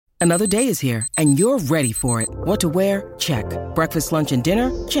Another day is here, and you're ready for it. What to wear? Check. Breakfast, lunch, and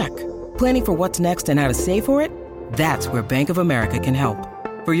dinner? Check. Planning for what's next and how to save for it? That's where Bank of America can help.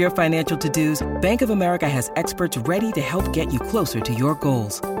 For your financial to-dos, Bank of America has experts ready to help get you closer to your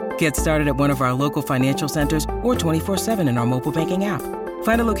goals. Get started at one of our local financial centers or 24/7 in our mobile banking app.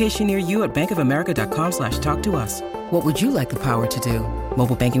 Find a location near you at bankofamerica.com/talktous. What would you like the power to do?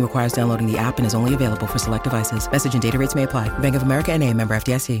 Mobile banking requires downloading the app and is only available for select devices. Message and data rates may apply. Bank of America N.A., member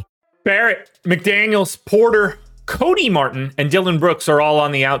FDIC. Barrett, McDaniels, Porter, Cody Martin, and Dylan Brooks are all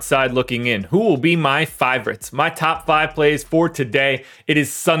on the outside looking in. Who will be my favorites? My top 5 plays for today. It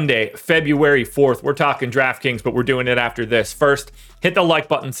is Sunday, February 4th. We're talking DraftKings, but we're doing it after this. First, hit the like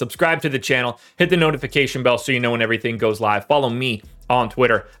button, subscribe to the channel, hit the notification bell so you know when everything goes live. Follow me on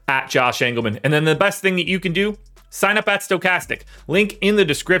Twitter, @Josh Engelman. And then the best thing that you can do, sign up at Stochastic. Link in the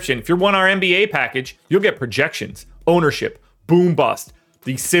description. If you want our NBA package, you'll get projections, ownership, boom bust,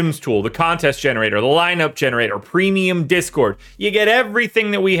 the Sims tool, the contest generator, the lineup generator, premium Discord. You get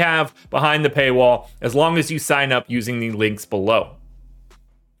everything that we have behind the paywall as long as you sign up using the links below.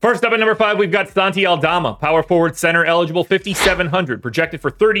 First up at number 5, we've got Santi Aldama, power forward center eligible, 5,700, projected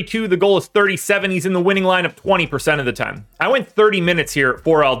for 32. The goal is 37. He's in the winning lineup 20% of the time. I went 30 minutes here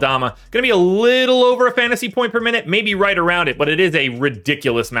for Aldama. Going to be a little over a fantasy point per minute, maybe right around it, but it is a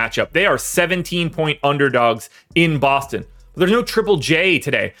ridiculous matchup. They are 17-point underdogs in Boston. There's no Triple J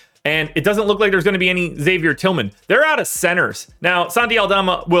today, and it doesn't look like there's going to be any Xavier Tillman. They're out of centers. Now, Santi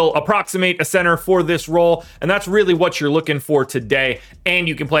Aldama will approximate a center for this role, and that's really what you're looking for today, and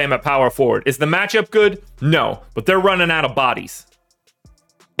you can play him at power forward. Is the matchup good? No, but they're running out of bodies.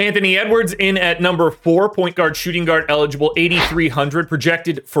 Anthony Edwards in at number 4, point guard, shooting guard eligible, 8,300,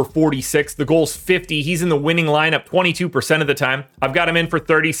 projected for 46. The goal's 50. He's in the winning lineup 22% of the time. I've got him in for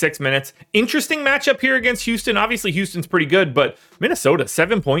 36 minutes. Interesting matchup here against Houston. Obviously, Houston's pretty good, but Minnesota,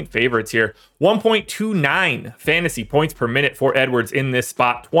 7-point favorites here. 1.29 fantasy points per minute for Edwards in this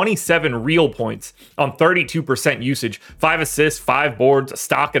spot. 27 real points on 32% usage. 5 assists, 5 boards, a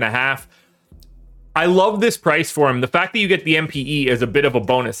stock and a half. I love this price for him. The fact that you get the MPE is a bit of a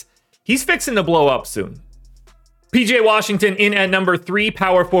bonus. He's fixing to blow up soon. PJ Washington in at number 3,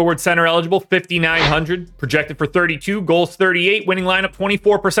 power forward center eligible, 5,900, projected for 32, goals 38, winning lineup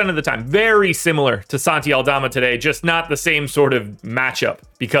 24% of the time. Very similar to Santi Aldama today, just not the same sort of matchup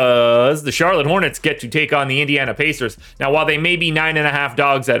because the Charlotte Hornets get to take on the Indiana Pacers. Now, while they may be 9.5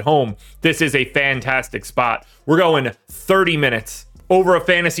 dogs at home, this is a fantastic spot. We're going 30 minutes. Over a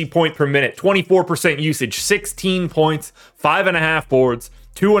fantasy point per minute, 24% usage, 16 points, 5.5 boards,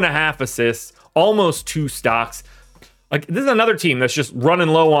 2.5 assists, almost 2 stocks. Like, this is another team that's just running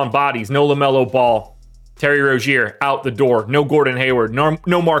low on bodies. No LaMelo Ball, Terry Rozier out the door. No Gordon Hayward,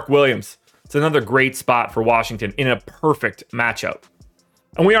 no Mark Williams. It's another great spot for Washington in a perfect matchup.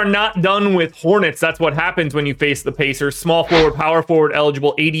 And we are not done with Hornets. That's what happens when you face the Pacers. Small forward, power forward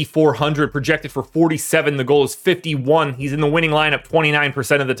eligible, 8,400, projected for 47. The goal is 51. He's in the winning lineup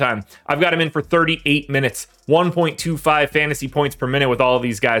 29% of the time. I've got him in for 38 minutes. 1.25 fantasy points per minute with all of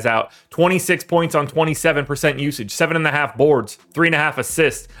these guys out. 26 points on 27% usage. 7.5 boards, 3.5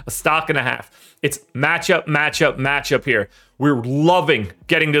 assists, a stock and a half. It's matchup here. We're loving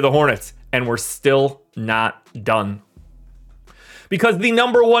getting to the Hornets, and we're still not done. Because the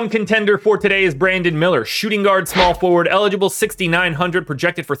number 1 contender for today is Brandon Miller, shooting guard, small forward, eligible, 6,900,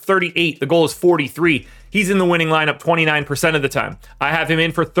 projected for 38. The goal is 43. He's in the winning lineup 29% of the time. I have him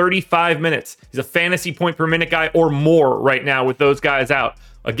in for 35 minutes. He's a fantasy point per minute guy or more right now with those guys out.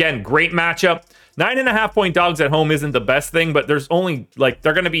 Again, great matchup. 9.5 point dogs at home isn't the best thing, but there's only,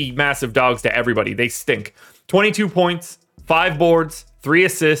 they're going to be massive dogs to everybody. They stink. 22 points, 5 boards, 3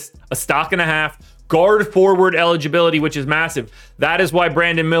 assists, a stock and a half. Guard forward eligibility, which is massive. That is why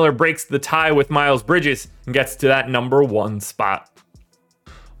Brandon Miller breaks the tie with Miles Bridges and gets to that number 1 spot.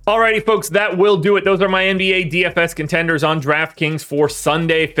 Alrighty, folks, that will do it. Those are my NBA DFS contenders on DraftKings for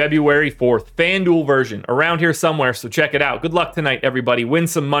Sunday, February 4th. FanDuel version around here somewhere, so check it out. Good luck tonight, everybody. Win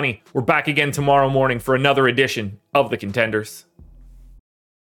some money. We're back again tomorrow morning for another edition of the Contenders.